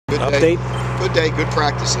Good Update? day. Good day, good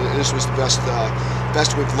practice. This was the best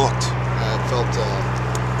we've looked. Felt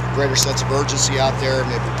greater sense of urgency out there.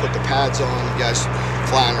 Maybe put the pads on, you guys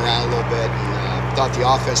flying around a little bit. And thought the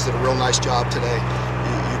offense did a real nice job today.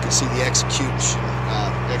 You can see the execution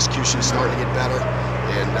starting to get better,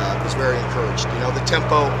 and was very encouraged. You know, the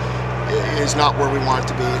tempo is not where we want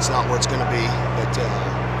it to be. It's not where it's going to be, but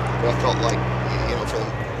I felt like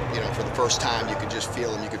for the first time you could just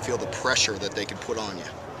feel them. You could feel the pressure that they could put on you.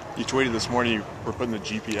 You tweeted this morning you were putting the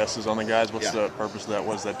GPSs on the guys. What's the purpose of that?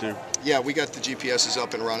 What does that do? Yeah, we got the GPSs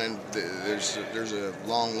up and running. There's a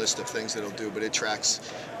long list of things that it'll do, but it tracks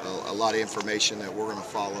a lot of information that we're going to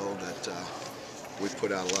follow. That we've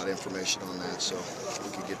put out a lot of information on that, so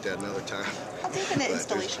we could get that another time. How deep in the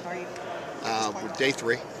installation are you? Day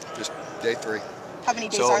three, just day three. How many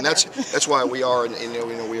days are there? That's why we are,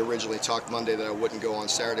 and we originally talked Monday that I wouldn't go on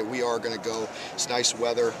Saturday. We are going to go. It's nice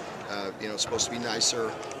weather. It's supposed to be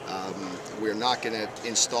nicer. We're not going to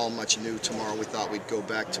install much new tomorrow. We thought we'd go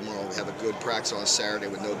back tomorrow. We have a good practice on Saturday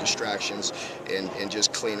with no distractions and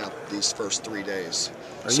just clean up these first 3 days.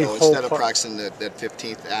 So instead of practicing that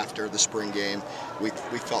 15th after the spring game, we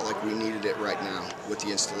felt like we needed it right now with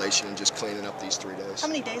the installation and just cleaning up these 3 days. How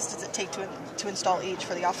many days does it take to install each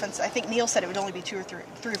for the offense? I think Neil said it would only be 3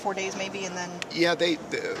 or 4 days maybe, and then... Yeah,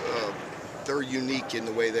 they're unique in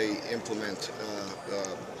the way they implement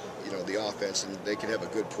the offense, and they can have a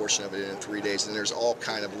good portion of it in 3 days, and there's all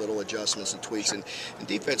kind of little adjustments and tweaks, and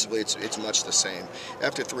defensively it's much the same.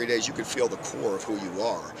 After 3 days you can feel the core of who you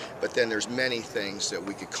are, but then there's many things that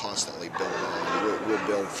we could constantly build on, and we'll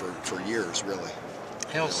build for years, really.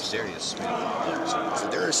 How's Zedarius?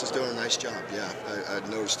 Zedarius is doing a nice job, yeah. I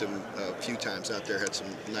noticed him a few times out there, had some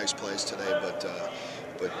nice plays today, but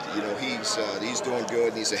he's doing good,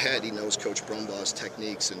 and he's ahead. He knows Coach Brumbaugh's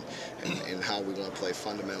techniques and how we want to play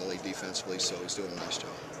fundamentally defensively, so he's doing a nice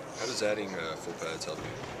job. How does adding full pads help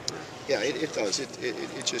you? Yeah, it does.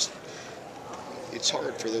 It's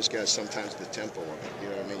hard for those guys sometimes, the tempo of it. You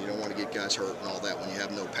know what I mean? You don't want to get guys hurt and all that when you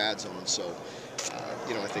have no pads on. So,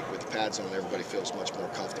 I think with the pads on, everybody feels much more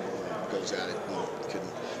comfortable and goes at it and can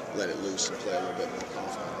let it loose and play a little bit more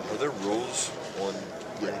confidently. Are there rules on?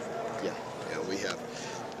 Yeah. We have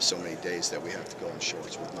so many days that we have to go in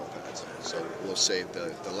shorts with no pads. So we'll save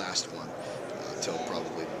the last one until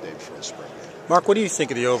probably the day before the spring game. Mark, what do you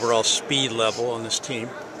think of the overall speed level on this team?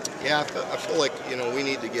 Yeah, I feel like we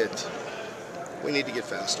need to get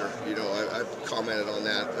faster. I've commented on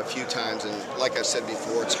that a few times, and like I said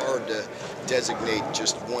before, it's hard to designate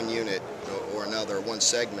just one unit or another, one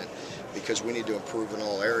segment, because we need to improve in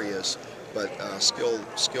all areas. But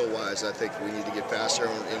skill-wise, I think we need to get faster,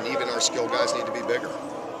 and even our skill guys need to be bigger.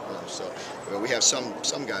 So we have some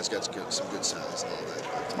guys got some good size and all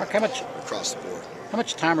that. Mark, across the board? How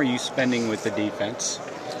much time are you spending with the defense?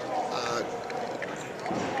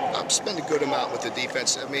 I spend a good amount with the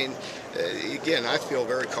defense. I mean, again, I feel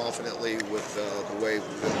very confidently with the way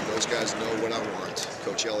those guys know what I want.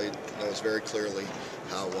 Coach Elliott knows very clearly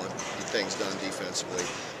how I want things done defensively,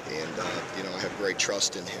 and I have great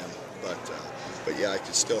trust in him. But yeah, I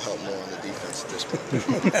could still help more on the defense at this point.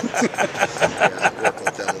 Work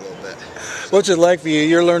with them a little bit. What's it like for you?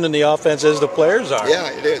 You're learning the offense as the players are. Yeah,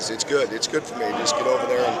 it is. It's good. It's good for me. Just get over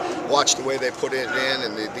there and watch the way they put it in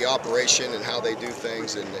and the operation and how they do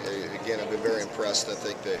things. And again, I've been very impressed. I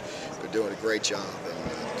think they're doing a great job, and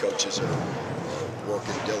the coaches are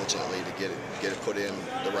working diligently to get it put in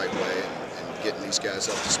the right way and getting these guys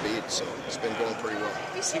up to speed. So it's been going pretty well.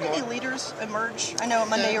 Have you seen any leaders emerge? I know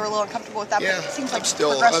Monday you were a little uncomfortable with that, but it seems like I'm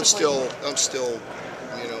still a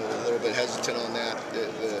little bit hesitant on that.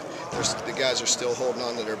 The guys are still holding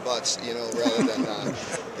on to their butts, rather than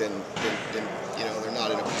they're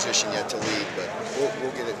not in a position yet to lead, but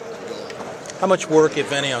we'll get it going. How much work,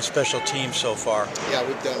 if any, on special teams so far? Yeah,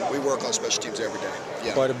 we work on special teams every day.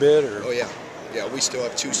 Yeah. Quite a bit, or? Oh yeah. Yeah, we still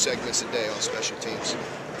have 2 segments a day on special teams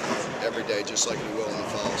every day, just like we will in the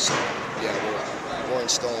fall. So yeah, we're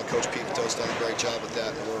installing. Coach Pivato's done a great job with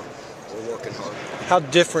that, and we're working hard. How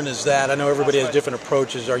different is that? I know everybody has different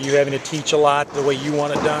approaches. Are you having to teach a lot the way you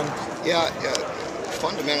want it done? Yeah.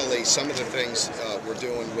 Fundamentally, some of the things we're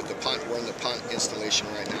doing with the punt, we're in the punt installation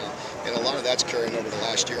right now, and a lot of that's carrying over the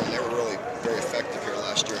last year, and they were really very effective here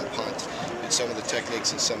last year in punt. And some of the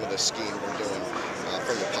techniques and some of the scheme we're doing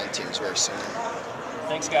from the punt team is very similar.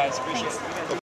 Thanks, guys. Appreciate it.